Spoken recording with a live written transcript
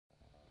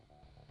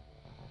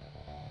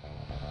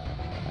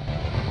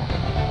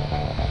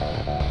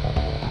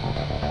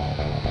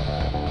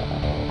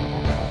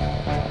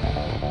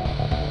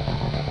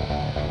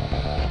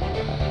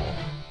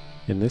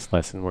In this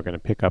lesson, we're going to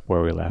pick up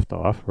where we left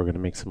off. We're going to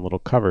make some little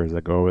covers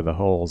that go over the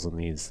holes in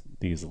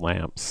these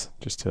lamps,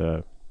 just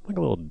to like a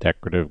little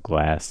decorative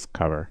glass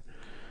cover.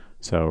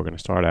 So we're going to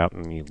start out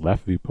in the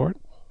left viewport,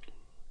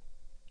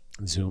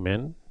 zoom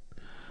in,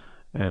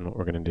 and what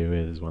we're going to do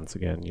is once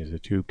again use a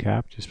tube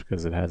cap just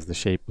because it has the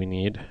shape we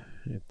need.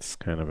 It's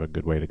kind of a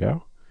good way to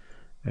go.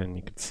 And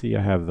you can see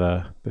I have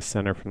the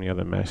center from the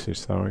other mesh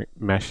is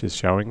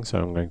showing, so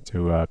I'm going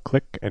to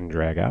click and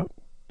drag out.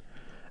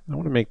 I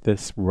want to make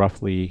this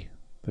roughly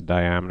the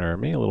diameter,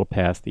 maybe a little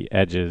past the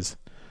edges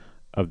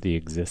of the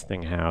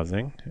existing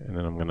housing, and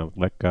then I'm going to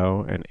let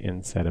go and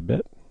inset a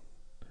bit.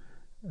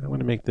 I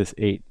want to make this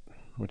 8,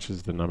 which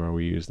is the number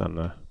we used on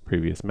the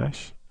previous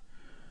mesh.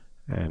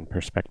 And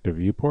perspective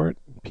viewport,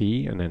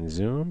 P, and then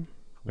zoom.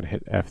 I'm going to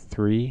hit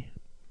F3,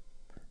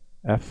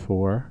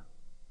 F4. I'm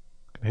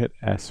going to hit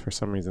S. For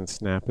some reason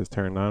snap is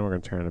turned on. We're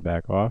going to turn it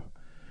back off.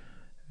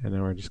 And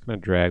then we're just going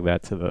to drag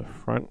that to the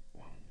front.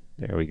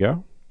 There we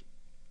go.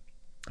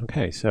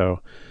 Okay, so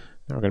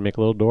now we're going to make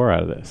a little door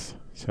out of this.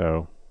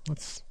 So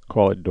let's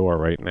call it door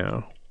right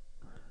now.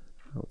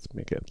 Let's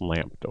make it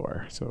lamp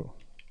door. So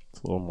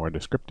it's a little more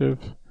descriptive.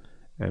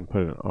 And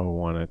put an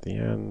O1 at the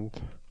end.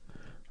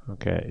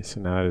 Okay, so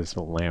now it is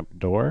a lamp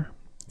door.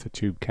 It's a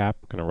tube cap.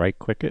 I'm going to right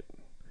click it.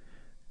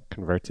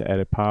 Convert to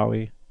edit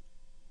poly.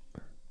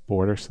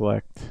 Border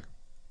select.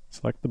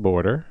 Select the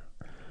border.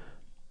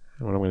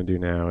 And what I'm going to do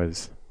now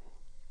is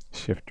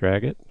shift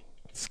drag it.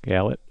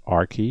 Scale it.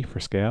 R key for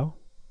scale.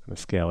 I'm going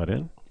to scale it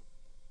in.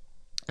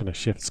 I'm going to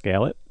shift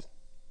scale it.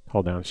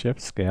 Hold down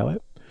shift, scale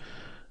it.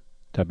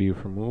 W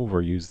for move,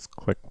 or use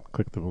click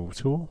the move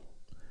tool.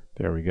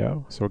 There we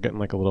go. So we're getting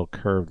like a little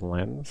curved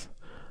lens.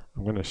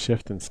 I'm going to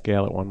shift and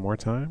scale it one more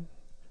time.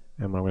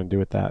 And what I'm going to do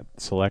with that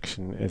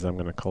selection is I'm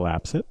going to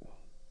collapse it.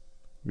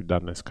 We've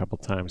done this a couple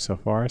times so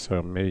far,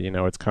 so maybe you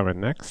know what's coming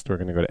next. We're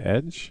going to go to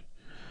edge.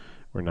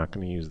 We're not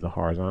going to use the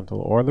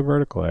horizontal or the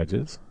vertical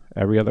edges.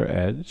 Every other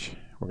edge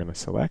we're going to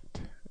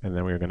select, and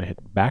then we're going to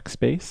hit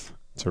backspace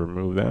to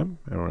remove them,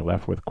 and we're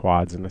left with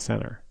quads in the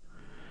center.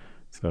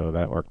 So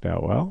that worked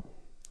out well.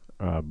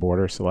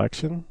 Border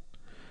selection,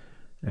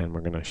 and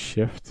we're going to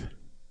shift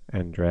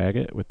and drag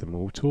it with the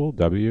move tool,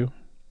 W.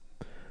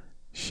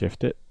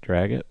 Shift it,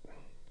 drag it,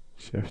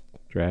 shift,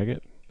 drag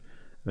it.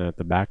 And at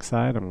the back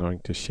side, I'm going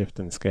to shift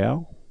and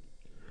scale.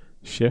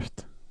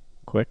 Shift,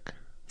 click,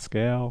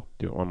 scale.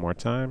 Do it one more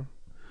time.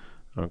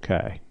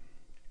 Okay,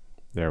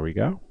 there we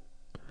go.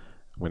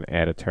 I'm going to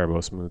add a turbo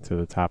smooth to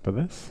the top of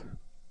this.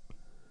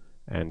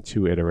 And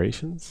 2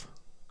 iterations.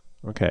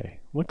 Okay,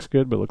 looks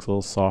good, but looks a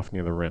little soft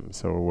near the rim.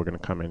 So we're going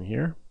to come in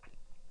here.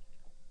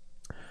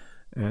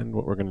 And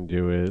what we're going to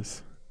do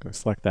is, I'm going to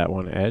select that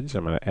one edge.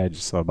 I'm going to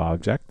edge sub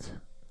object.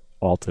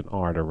 Alt and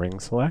R to ring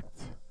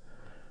select.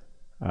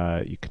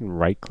 You can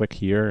right click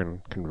here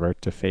and convert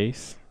to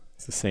face.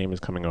 It's the same as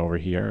coming over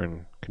here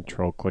and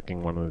control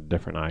clicking one of the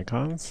different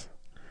icons.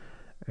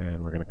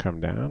 And we're going to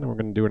come down and we're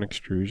going to do an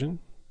extrusion.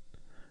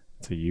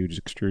 It's a huge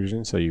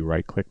extrusion, so you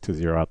right click to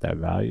zero out that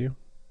value.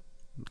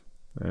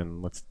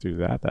 And let's do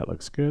that. That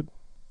looks good.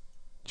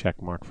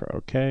 Check mark for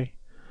OK.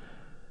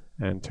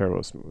 And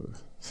turbo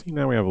smooth. See,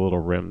 now we have a little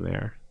rim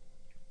there.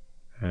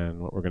 And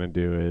what we're going to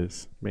do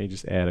is maybe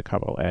just add a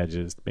couple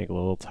edges to make it a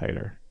little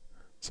tighter.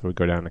 So we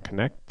go down to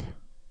connect.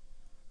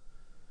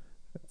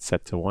 It's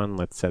set to 1.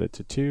 Let's set it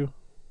to 2.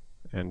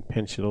 And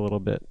pinch it a little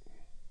bit.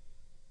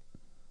 You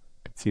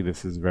can see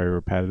this is very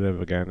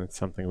repetitive. Again, it's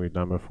something we've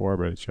done before,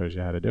 but it shows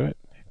you how to do it.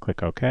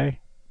 Click OK.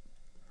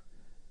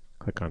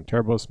 Click on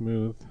turbo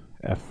smooth.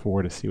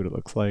 F4 to see what it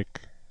looks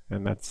like.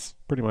 And that's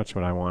pretty much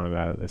what I wanted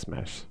out of this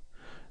mesh.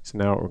 So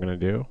now what we're going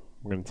to do,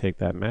 we're going to take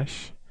that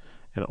mesh,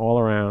 and all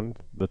around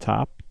the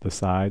top, the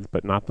sides,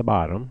 but not the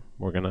bottom,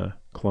 we're going to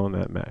clone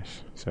that mesh.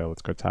 So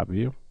let's go top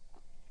view.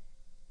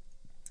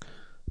 I'm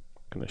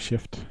going to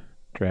shift,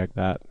 drag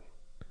that.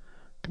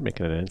 Can make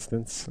it an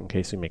instance in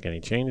case we make any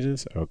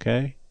changes.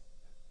 OK.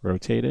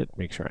 Rotate it,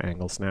 make sure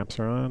angle snaps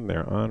are on.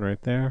 They're on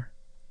right there.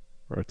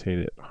 Rotate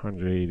it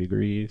 180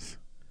 degrees.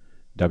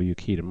 W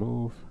key to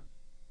move.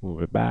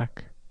 Move it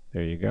back.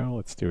 There you go.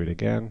 Let's do it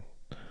again.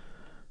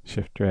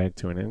 Shift drag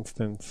to an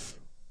instance.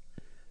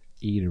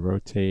 E to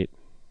rotate.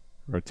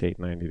 Rotate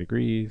 90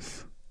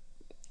 degrees.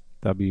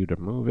 W to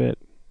move it.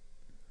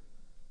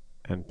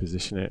 And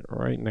position it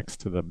right next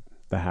to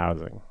the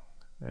housing.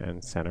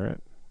 And center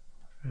it.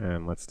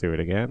 And let's do it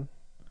again.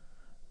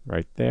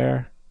 Right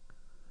there.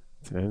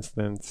 It's an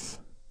instance.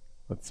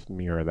 Let's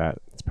mirror that.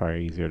 It's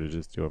probably easier to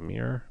just do a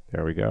mirror.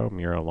 There we go.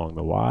 Mirror along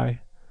the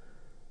Y.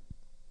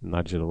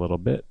 Nudge it a little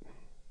bit.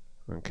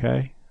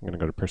 Okay. I'm going to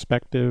go to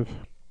perspective.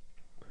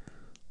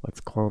 Let's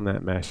clone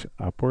that mesh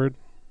upward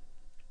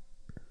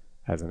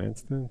as an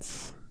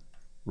instance.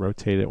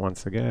 Rotate it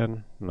once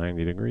again,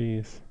 90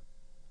 degrees.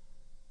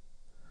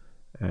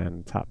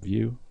 And top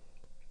view.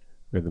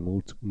 With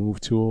the move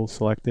tool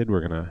selected,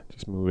 we're going to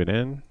just move it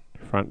in.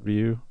 Front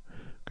view.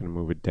 Going to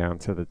move it down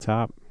to the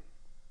top.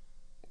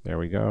 There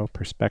we go.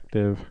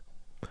 Perspective.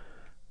 And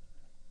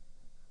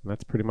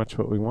that's pretty much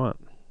what we want.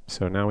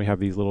 So now we have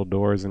these little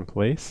doors in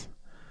place.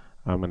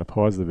 I'm going to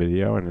pause the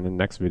video, and in the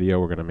next video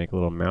we're going to make a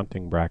little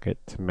mounting bracket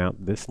to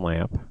mount this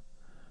lamp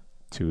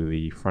to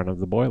the front of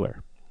the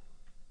boiler.